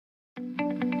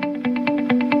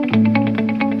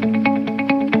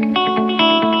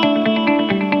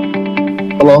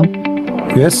Hello.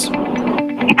 Yes.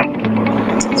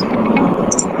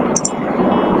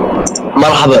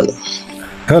 مرحبا.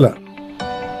 هلا.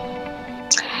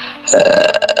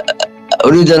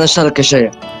 أريد أن أسألك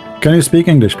شيء. Can you speak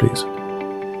English, please?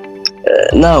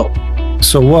 No.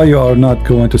 So why you are not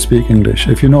going to speak English?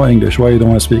 If you know English, why you don't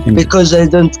want to speak English? Because I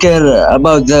don't care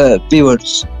about the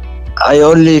viewers. I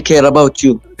only care about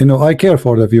you. You know, I care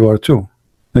for the viewer too.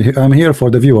 I'm here for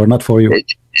the viewer, not for you.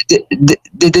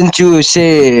 Didn't you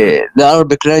say the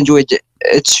Arabic language,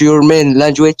 it's your main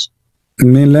language?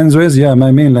 Main language? Yeah,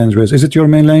 my main language. Is it your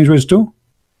main language too?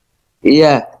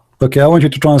 Yeah. Okay, I want you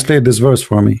to translate this verse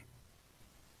for me.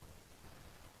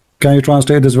 Can you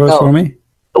translate this verse No. for me?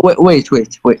 Wait.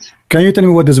 Can you tell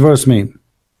me what this verse means?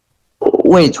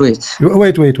 Wait.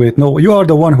 Wait. No, you are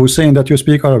the one who's saying that you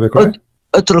speak Arabic, right?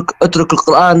 اترك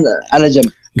القرآن على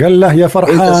جنب. قال له يا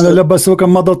فرحان لبسوك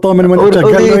مضى من وانت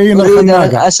قال له أريد أن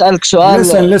أسألك سؤال.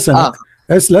 listen.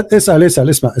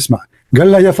 اسمع.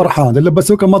 قال له يا فرحان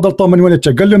لبسوك مضى من وانت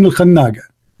قال له من الخناقة.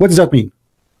 What does that mean?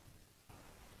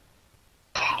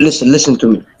 Listen to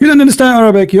me. You don't understand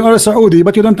Arabic. You are a Saudi,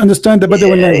 but you don't understand the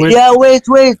Bedouin language. Yeah, wait.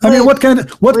 I mean, what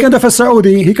kind of a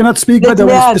Saudi? He cannot speak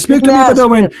Bedouin. Speak to me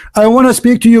Bedouin. I want to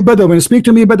speak to you Bedouin. Speak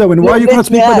to me Bedouin. Why you cannot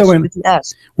speak Bedouin?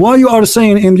 Why you are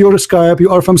saying in your Skype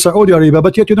you are from Saudi Arabia,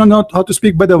 but yet you don't know how to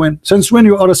speak Bedouin? Since when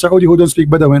you are a Saudi who don't speak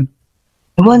Bedouin?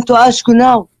 I want to ask you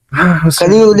now.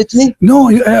 Can you let me? No,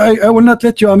 I will not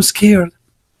let you. I'm scared.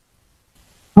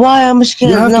 Why I'm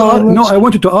scared? No, I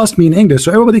want you to ask me in English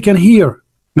so everybody can hear.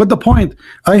 But the point,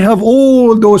 I have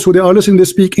all those who they are listening to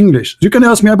speak English. You can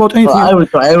ask me about anything. I will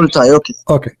try.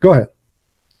 Okay, go ahead.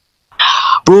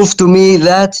 Prove to me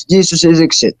that Jesus is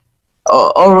existed,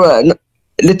 or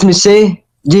let me say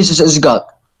Jesus is God.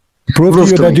 Prove to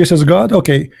you that Jesus is God.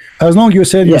 Okay, as long as you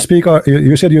said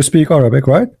you speak Arabic,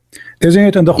 right? Isn't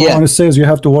it in the Quran it says you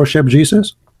have to worship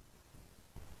Jesus?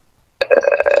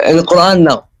 In the Quran,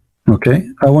 no. Okay,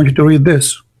 I want you to read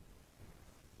this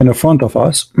in front of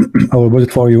us. I will put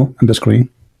it for you on the screen,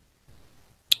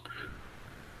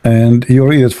 and you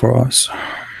read it for us.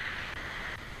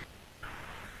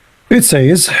 It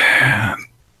says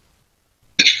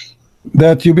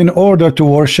that you've been ordered to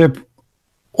worship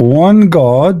one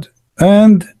God,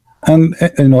 and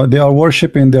you know they are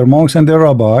worshiping their monks and their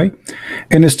rabbi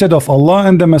instead of Allah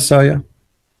and the Messiah.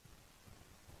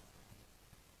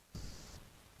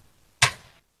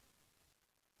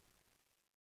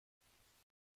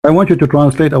 I want you to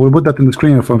translate. I will put that in the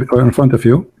screen in front of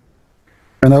you,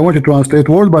 and I want you to translate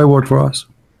word by word for us.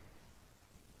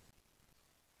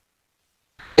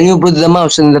 Can you put the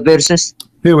mouse in the verses?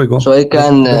 Here we go. So I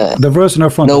can the verse in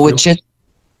front know of which you. it.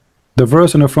 The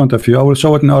verse in front of you. I will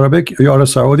show it in Arabic. You are a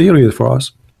Saudi. Read it for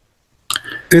us.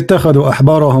 اتخذوا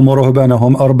أحبارهم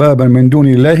ورهبانهم أربابا من دون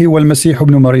الله والمسيح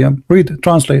ابن مريم. Read,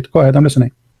 translate. Go ahead. I'm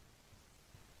listening.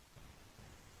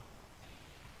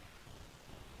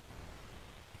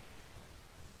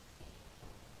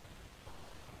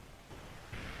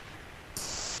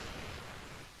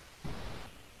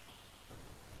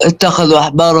 اتخذوا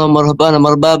أحبارهم ورهبانهم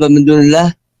أربابا من دون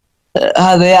الله.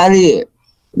 هذا يعني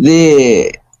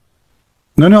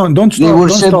No, don't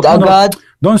stop.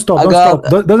 Don't stop.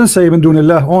 Doesn't say من دون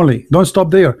الله only. Don't stop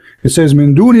there. It says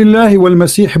من دون الله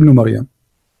والمسيح ابن مريم.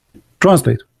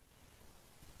 Translate.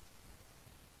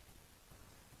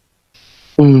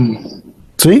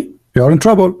 See, you are in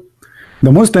trouble.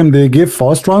 The Muslim, they give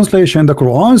false translation. The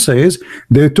Quran says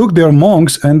they took their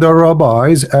monks and their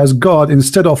rabbis as God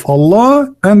instead of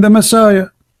Allah and the Messiah.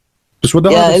 That's what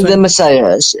the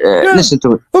Messiah. Listen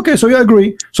to it. Okay, so you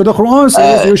agree. So the Quran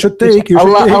says you should take.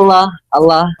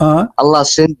 Allah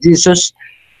sent Jesus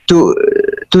to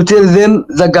tell them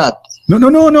the God. No.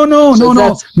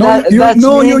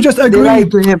 You just agree.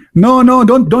 No,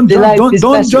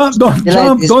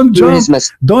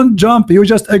 don't jump. You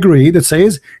just agreed. It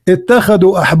says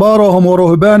اتخذوا أحبارهم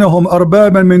ورهبانهم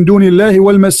أربابا من دون الله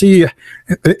والمسيح.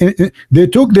 They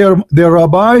took their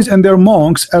rabbis and their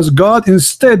monks as God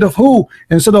instead of who?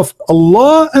 Instead of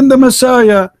Allah and the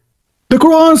Messiah. The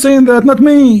Quran saying that, not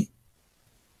me.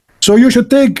 So you should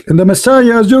take the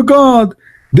Messiah as your God.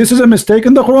 This is a mistake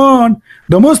in the Quran.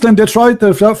 The Muslim, they try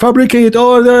to fabricate,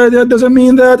 that doesn't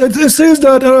mean that. It says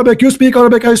that Arabic, you speak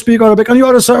Arabic, I speak Arabic, and you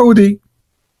are a Saudi.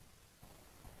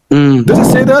 Does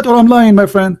it say that, or I'm lying, my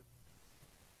friend?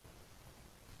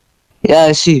 Yeah,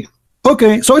 I see.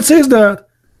 Okay, so it says that.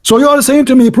 So you are saying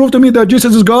to me, prove to me that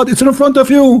Jesus is God. It's in front of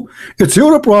you. It's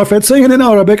your prophet saying in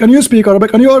Arabic, and you speak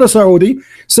Arabic, and you are a Saudi,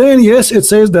 saying yes, it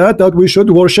says that we should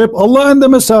worship Allah and the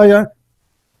Messiah.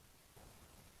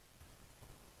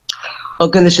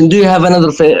 Okay, listen, do you have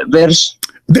another verse?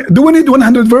 Do we need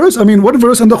 100 verse? I mean, what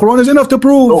verse in the Quran is enough to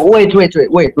prove? Oh, wait.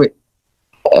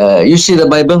 You see the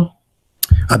Bible?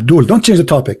 Abdul, don't change the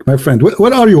topic, my friend.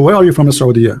 Where are you? Where are you from,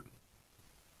 Saudi?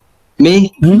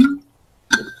 Me?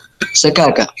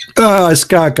 سكاكا.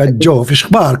 سكاكا جو في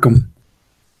اخباركم؟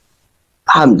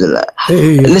 الحمد لله.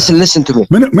 Listen to me.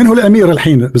 من هو الامير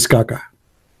الحين بسكاكا؟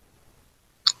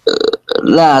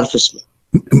 لا اعرف اسمه.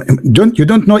 You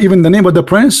don't know even the name of the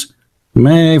prince?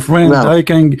 My friend, No. I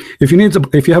can. If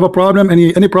you have a problem,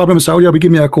 any problem in Saudi Arabia,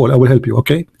 give me a call. I will help you.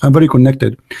 Okay, I'm very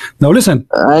connected. Now listen.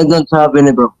 I don't have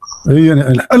any problem.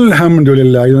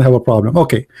 Alhamdulillah, you don't have a problem.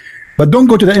 Okay, but don't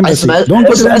go to the embassy. Don't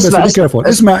go to the embassy. Be careful.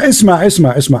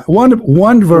 Isma.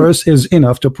 One verse is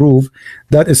enough to prove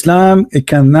that Islam, it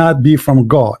cannot be from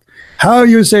God. How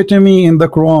you say to me in the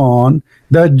Quran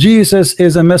that Jesus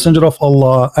is a messenger of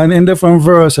Allah, and in different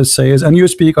verses says, and you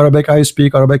speak Arabic, I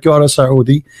speak Arabic, you are a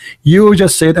Saudi, you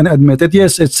just said and admitted,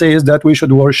 yes, it says that we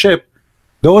should worship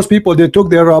those people. They took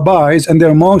their rabbis and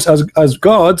their monks as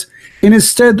gods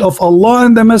instead of Allah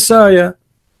and the Messiah.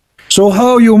 So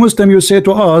how you Muslim, you say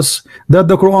to us that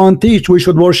the Quran teach we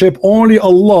should worship only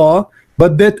Allah,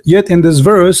 but that yet in this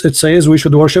verse it says we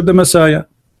should worship the Messiah?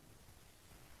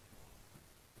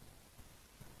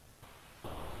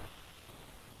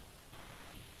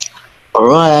 All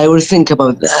right, I will think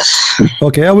about that.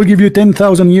 Okay, I will give you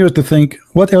 10,000 years to think.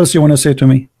 What else you want to say to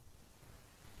me?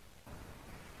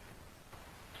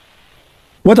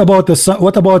 What about the sun?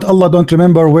 What about Allah? Don't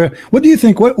remember where? What do you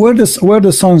think? Where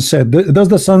the sun set? Does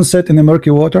the sun set in the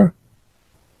murky water?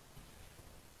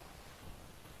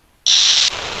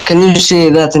 Can you say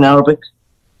that in Arabic?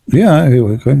 Yeah,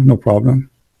 okay, no problem.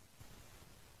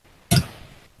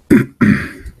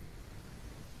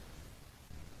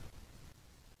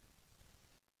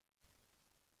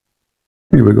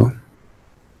 Here we go.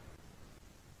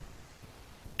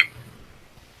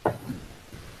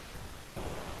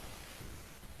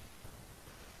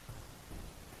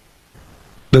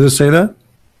 Does it say that?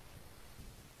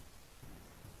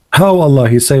 How Allah,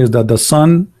 He says that the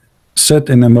sun set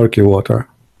in the murky water?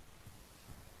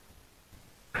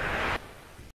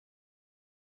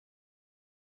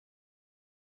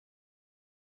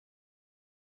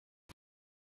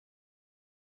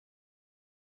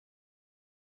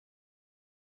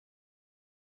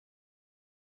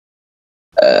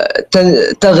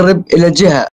 تغرب إلى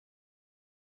جهة.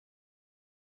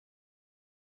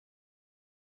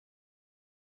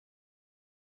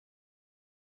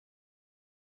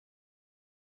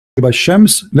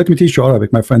 الشمس. Let me teach you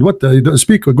Arabic, my friend. What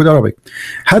speak good Arabic.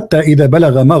 حتى إذا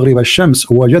بلغ مغرب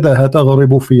الشمس وجدها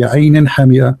تغرب في عين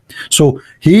حمية. So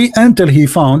until he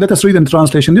found, let us read in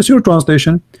translation, this is your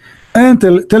translation,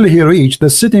 till he reached the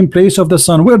sitting place of the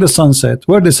sun. Where the sun set?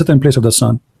 Where the sitting place of the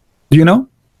sun? Do you know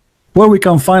where we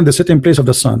can find the sitting place of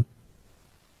the sun?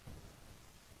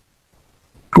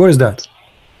 Where is that?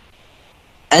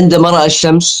 عندما رأى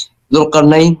الشمس ذو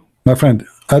القرنين. My friend,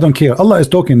 I don't care. Allah is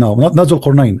talking now, not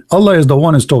Zulqarnain. Allah is the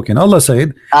one is talking. Allah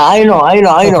said, I know.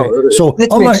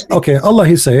 Okay. So Allah,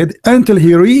 He said, until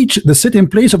he reached the sitting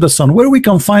place of the sun. Where we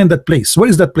can find that place? Where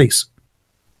is that place?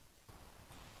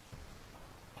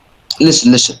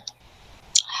 Listen.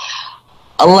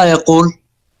 Allah يقول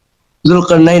ذو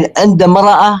القرنين عندما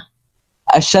رأى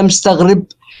الشمس تغرب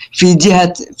في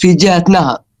جهة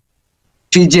نهر،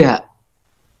 في جهة،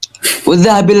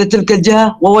 وذهب إلى تلك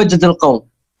الجهة ووجد القوم.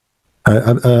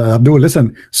 Abdul,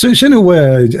 listen. شنو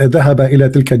ذهب إلى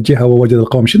تلك الجهة ووجد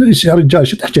القوم؟ شنو يا رجال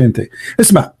شو تحكي أنت؟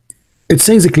 اسمع. It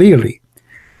says clearly,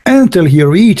 until he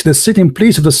reached the sitting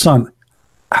place of the sun.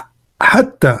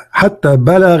 حتى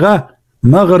بلغ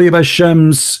مغرب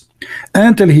الشمس.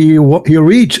 Until he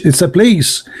reached, it's a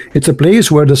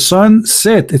place where the sun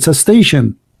set. It's a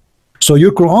station. So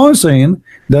your Quran saying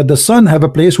that the sun have a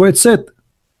place where it set.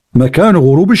 مكان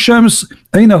غروب الشمس.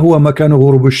 أين هو مكان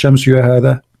غروب الشمس يا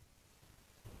هذا؟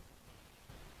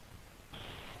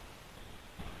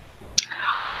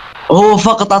 هو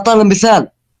فقط أعطانا مثال.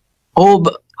 هو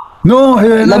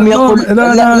لم يقل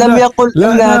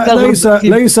أنها تغرب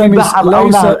في بحر أو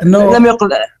نهر. لم يقل.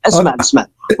 اسمع.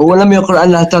 هو لم يقل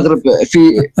أنها تغرب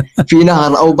في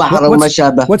نهر أو بحر أو ما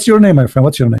شابه. What's your name, my friend?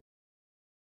 What's your name?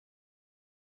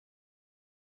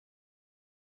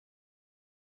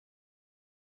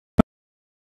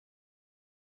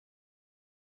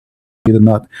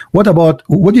 Not.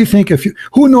 What do you think?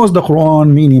 Who knows the Quran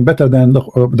meaning better than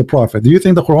the Prophet? Do you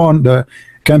think the Quran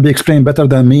can be explained better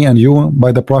than me and you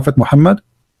by the Prophet Muhammad?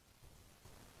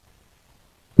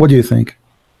 What do you think?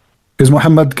 Is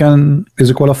Muhammad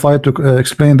is qualified to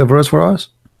explain the verse for us?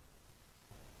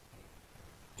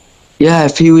 Yeah,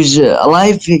 if he was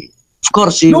alive, of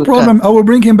course you No can. problem. I will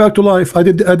bring him back to life. I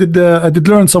did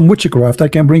learn some witchcraft. I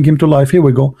can bring him to life. Here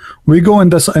we go. We go in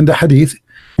the hadith.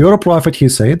 You're a prophet, he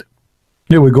said.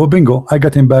 Here we go. Bingo. I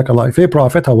got him back alive. Hey,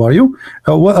 prophet, how are you?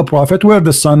 What a prophet. Where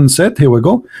the sun set. Here we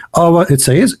go. It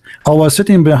says, I was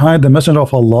sitting behind the messenger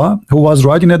of Allah who was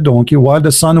riding a donkey while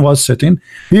the sun was setting.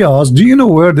 He asked, do you know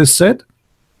where this set?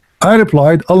 I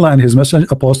replied, Allah and his messenger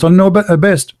apostle know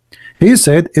best. He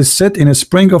said, it's set in a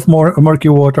spring of murky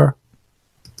water.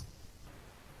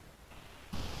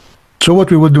 So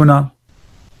what we will do now?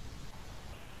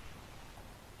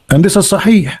 And this is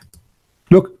Sahih.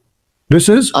 Look, this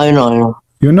is. I know.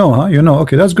 You know, huh? You know.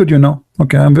 Okay, that's good. You know.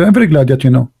 Okay, I'm very glad that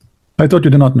you know. I thought you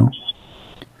did not know.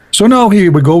 So now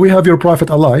here we go. We have your prophet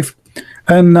alive,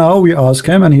 and now we ask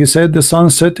him, and he said the sun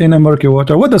set in a murky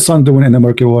water. What the sun doing in the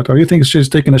murky water? You think she's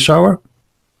taking a shower?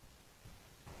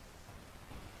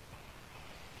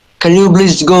 Can you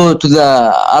please go to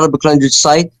the Arabic language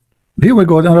site? Here we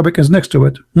go. The Arabic is next to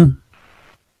it.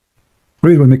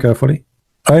 Read with me carefully.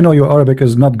 I know your Arabic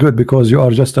is not good because you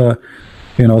are just a,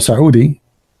 Saudi.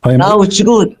 No, it's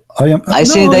good. I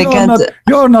said I can't.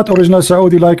 You are not original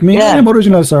Saudi like me. Yeah. I am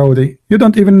original Saudi. You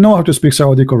don't even know how to speak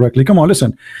Saudi correctly. Come on,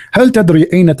 listen. هل تدري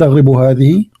أين تغرب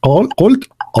هذه؟ قلت.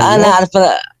 أنا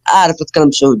أعرف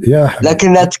أتكلم سعودي.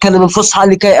 لكن أتكلم الفصحى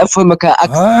لكي أفهمك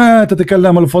أكثر.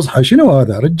 تتكلم الفصحى. شنو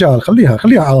هذا رجال؟ خليها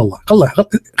على الله.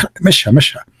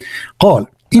 مشها. قال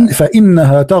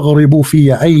فإنها تغرب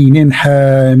في عين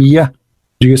حامية.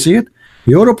 Do you see it?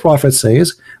 Your prophet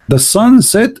says the sun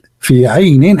set في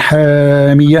عين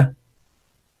حامية.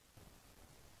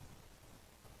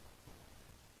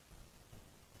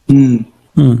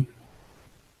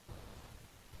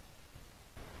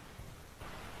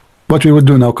 What we would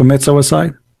do now? Commit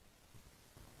suicide?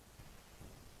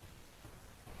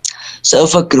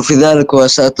 سأفكر في ذلك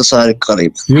وسأتصل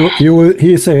قريبا.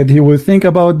 He said he will think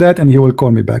about that and he will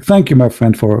call me back. Thank you, my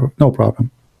friend, for no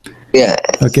problem. Yeah.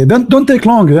 Okay, don't take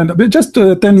long. Just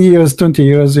 10 years, 20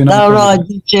 years. No, I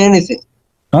didn't say anything.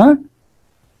 Huh?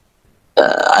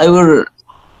 I will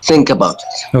think about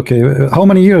it. Okay, how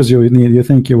many years you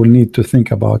think you will need to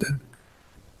think about it?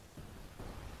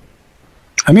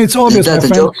 I mean, it's obvious, my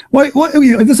friend. Why,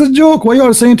 this is a joke. Why you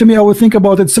are saying to me, I will think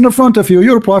about it? It's in front of you.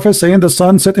 Your prophet saying the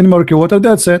sun set in murky water.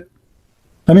 That's it.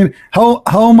 I mean,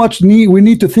 how much we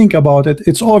need to think about it?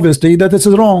 It's obviously that this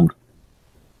is wrong.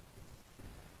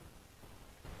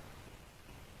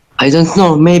 I don't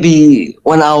know. Maybe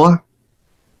 1 hour.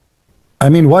 I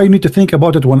mean, why you need to think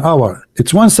about it 1 hour?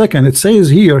 It's 1 second. It says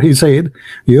here, he said,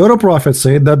 your prophet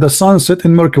said that the sun set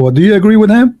in murky water. Do you agree with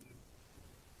him?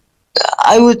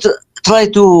 I would try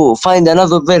to find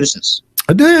another verses.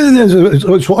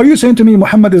 So are you saying to me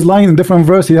Muhammad is lying in different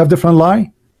verse? He have different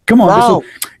lie? Come on. No.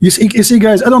 You see,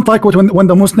 guys, I don't like when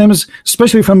the Muslims,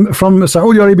 especially from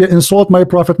Saudi Arabia, insult my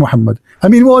prophet Muhammad. I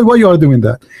mean, why you are doing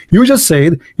that? You just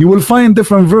said you will find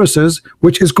different verses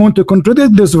which is going to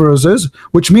contradict these verses,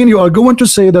 which mean you are going to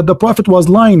say that the prophet was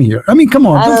lying here. I mean, come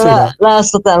on, don't say that. لا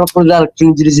أستطيع أن أقول ذلك في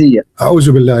الإنجليزية.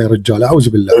 أعوذ بالله يا رجال. أعوذ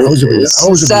بالله.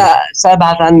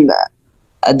 سأبحث عن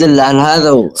أدلة عن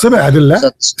هذا. سبع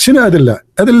أدلة. شنو أدلة؟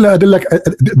 أدلك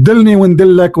دلني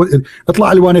وندلك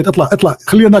اطلع الوانيت اطلع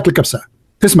خلينا ناكل الكبسة.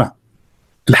 اسمع،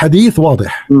 الحديث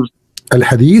واضح.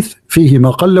 الحديث فيه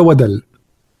ما قل ودل،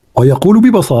 ويقول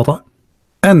ببساطة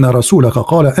أن رسولك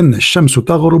قال أن الشمس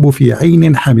تغرب في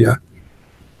عين حامئة.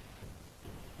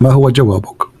 ما هو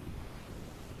جوابك؟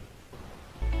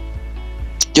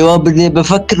 جواب إني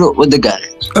بفكر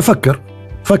ودقائق.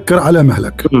 فكر على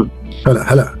مهلك.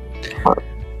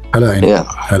 هلا عيني.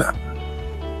 هلا.